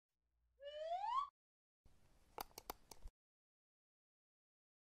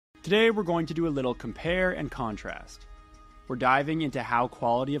Today we're going to do a little compare and contrast. We're diving into how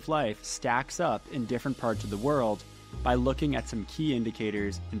quality of life stacks up in different parts of the world by looking at some key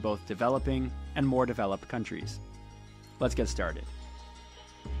indicators in both developing and more developed countries. Let's get started.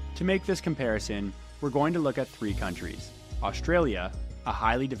 To make this comparison, we're going to look at three countries: Australia, a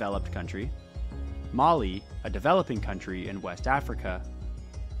highly developed country; Mali, a developing country in West Africa;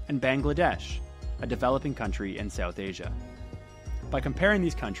 and Bangladesh, a developing country in South Asia. By comparing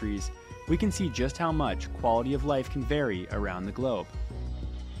these countries, we can see just how much quality of life can vary around the globe.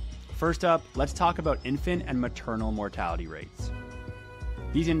 First up, let's talk about infant and maternal mortality rates.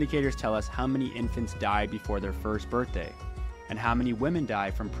 These indicators tell us how many infants die before their first birthday, and how many women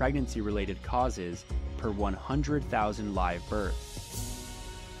die from pregnancy-related causes per 100,000 live births.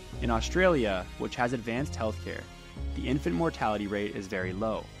 In Australia, which has advanced healthcare, the infant mortality rate is very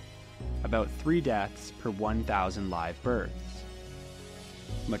low, about 3 deaths per 1,000 live births.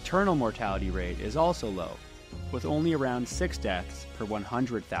 Maternal mortality rate is also low, with only around 6 deaths per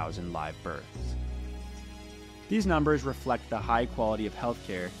 100,000 live births. These numbers reflect the high quality of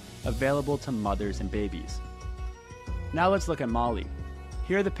healthcare available to mothers and babies. Now let's look at Mali.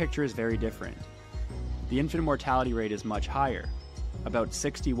 Here the picture is very different. The infant mortality rate is much higher, about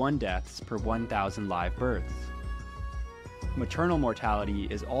 61 deaths per 1,000 live births. Maternal mortality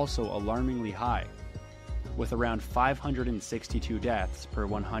is also alarmingly high, with around 562 deaths per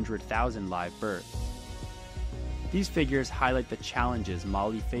 100,000 live births. These figures highlight the challenges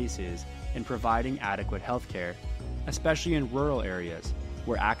Mali faces in providing adequate healthcare, especially in rural areas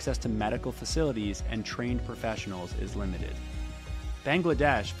where access to medical facilities and trained professionals is limited.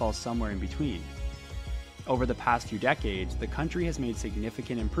 Bangladesh falls somewhere in between. Over the past few decades, the country has made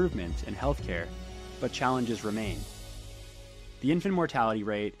significant improvements in healthcare, but challenges remain. The infant mortality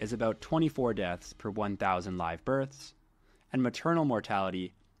rate is about 24 deaths per 1,000 live births, and maternal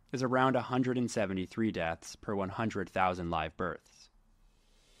mortality is around 173 deaths per 100,000 live births.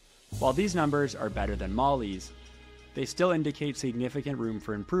 While these numbers are better than Mali's, they still indicate significant room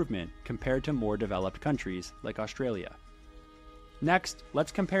for improvement compared to more developed countries like Australia. Next,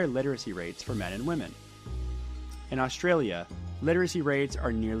 let's compare literacy rates for men and women. In Australia, literacy rates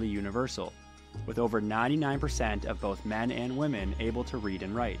are nearly universal, with over 99% of both men and women able to read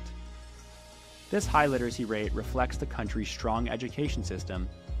and write. This high literacy rate reflects the country's strong education system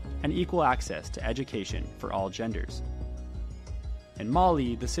and equal access to education for all genders. In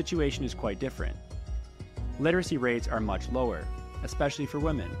Mali, the situation is quite different. Literacy rates are much lower, especially for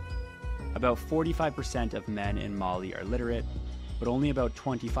women. About 45% of men in Mali are literate, but only about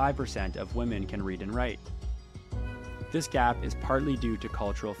 25% of women can read and write. This gap is partly due to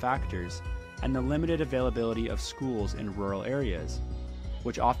cultural factors and the limited availability of schools in rural areas,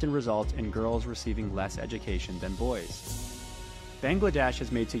 which often results in girls receiving less education than boys. Bangladesh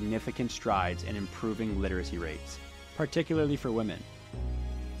has made significant strides in improving literacy rates, particularly for women.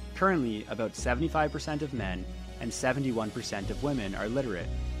 Currently, about 75% of men and 71% of women are literate.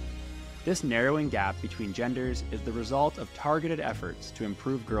 This narrowing gap between genders is the result of targeted efforts to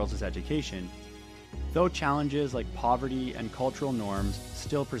improve girls' education, though challenges like poverty and cultural norms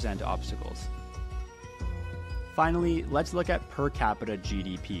still present obstacles. Finally, let's look at per capita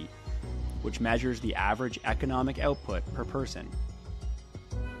GDP, which measures the average economic output per person.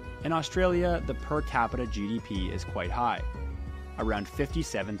 In Australia, the per capita GDP is quite high, around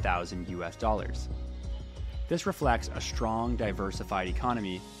 $57,000. This reflects a strong, diversified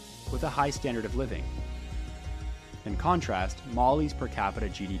economy with a high standard of living. In contrast, Mali's per capita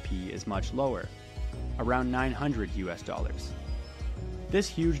GDP is much lower, around $900. This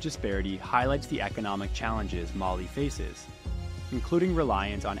huge disparity highlights the economic challenges Mali faces, including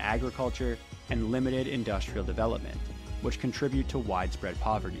reliance on agriculture and limited industrial development, which contribute to widespread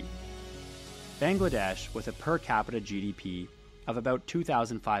poverty. Bangladesh, with a per capita GDP of about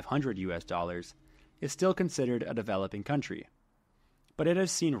 $2,500, is still considered a developing country, but it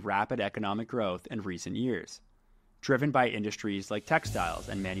has seen rapid economic growth in recent years, driven by industries like textiles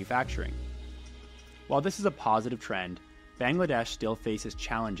and manufacturing. While this is a positive trend, Bangladesh still faces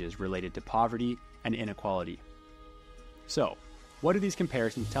challenges related to poverty and inequality. So, what do these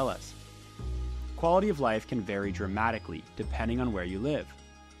comparisons tell us? Quality of life can vary dramatically depending on where you live.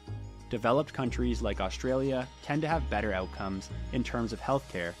 Developed countries like Australia tend to have better outcomes in terms of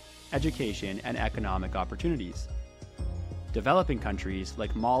healthcare, education, and economic opportunities. Developing countries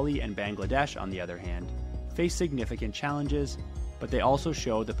like Mali and Bangladesh, on the other hand, face significant challenges, but they also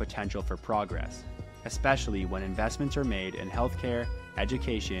show the potential for progress, especially when investments are made in healthcare,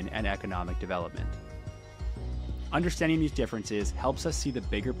 education, and economic development. Understanding these differences helps us see the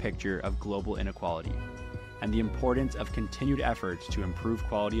bigger picture of global inequality and the importance of continued efforts to improve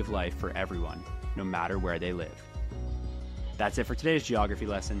quality of life for everyone, no matter where they live. That's it for today's geography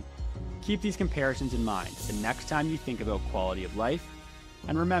lesson. Keep these comparisons in mind the next time you think about quality of life,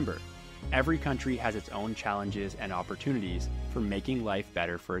 and remember, every country has its own challenges and opportunities for making life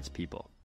better for its people.